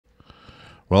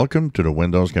Welcome to the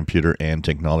Windows Computer and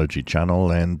Technology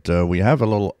channel, and we have a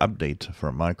little update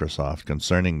from Microsoft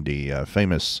concerning the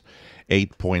famous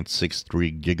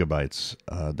 8.63 gigabytes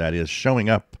that is showing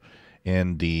up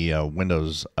in the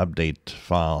Windows update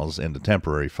files, in the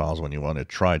temporary files when you want to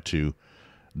try to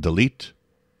delete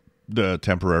the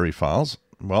temporary files.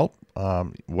 Well,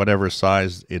 whatever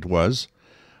size it was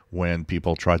when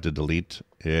people tried to delete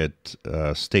it,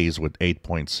 stays with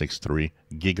 8.63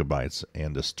 gigabytes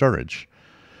in the storage.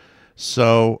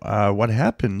 So what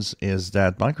happens is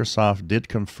that Microsoft did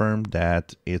confirm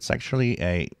that it's actually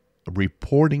a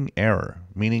reporting error,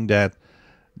 meaning that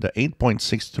the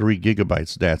 8.63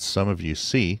 gigabytes that some of you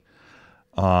see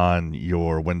on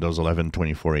your Windows 11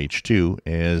 24H2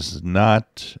 is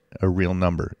not a real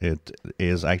number. It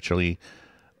is actually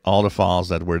all the files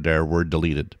that were there were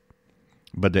deleted.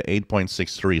 But the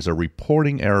 8.63 is a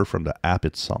reporting error from the app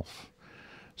itself.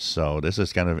 So this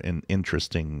is kind of an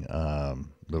interesting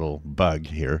little bug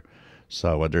here.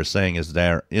 So what they're saying is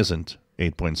there isn't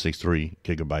 8.63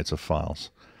 gigabytes of files.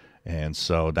 And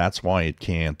so that's why it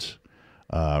can't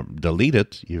delete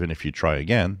it, even if you try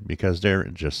again, because there are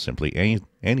just simply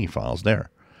any files there.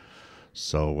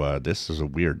 So this is a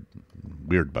weird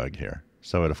bug here.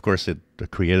 So of course it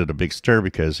created a big stir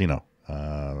because, you know,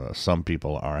 some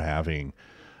people are having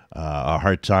a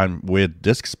hard time with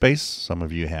disk space. Some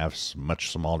of you have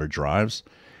much smaller drives,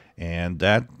 and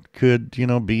that could, you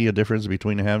know, be a difference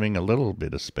between having a little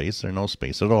bit of space or no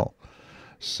space at all.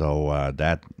 So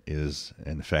that is,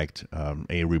 in fact,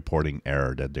 a reporting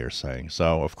error that they're saying.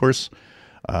 So, of course,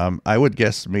 I would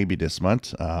guess maybe this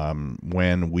month,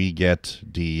 when we get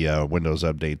the Windows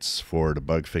updates for the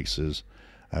bug fixes,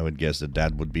 I would guess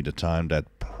that would be the time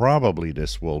that probably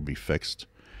this will be fixed.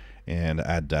 And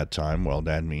at that time, well,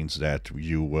 that means that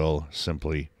you will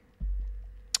simply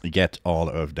get all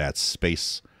of that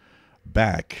space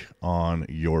back on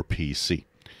your PC.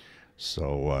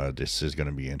 So this is going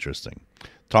to be interesting.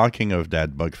 Talking of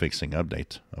that bug fixing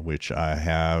update, which I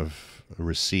have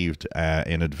received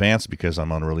in advance because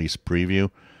I'm on release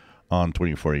preview on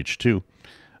 24H2.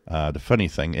 The funny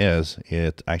thing is,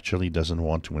 it actually doesn't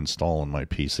want to install on my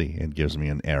PC. It gives me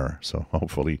an error. So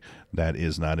hopefully that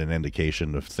is not an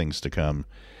indication of things to come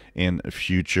in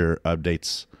future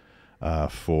updates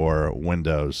for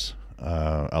Windows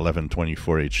 11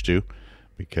 24H2,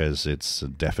 because it's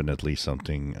definitely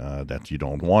something that you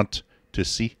don't want to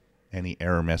see, any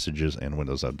error messages in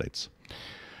Windows updates.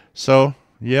 So,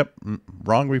 yep,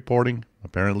 wrong reporting.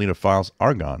 Apparently the files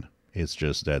are gone. It's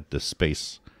just that the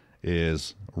space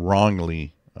is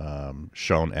wrongly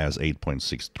shown as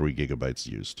 8.63 gigabytes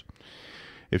used.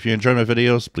 If you enjoy my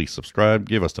videos, please subscribe,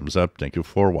 give us thumbs up. Thank you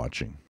for watching.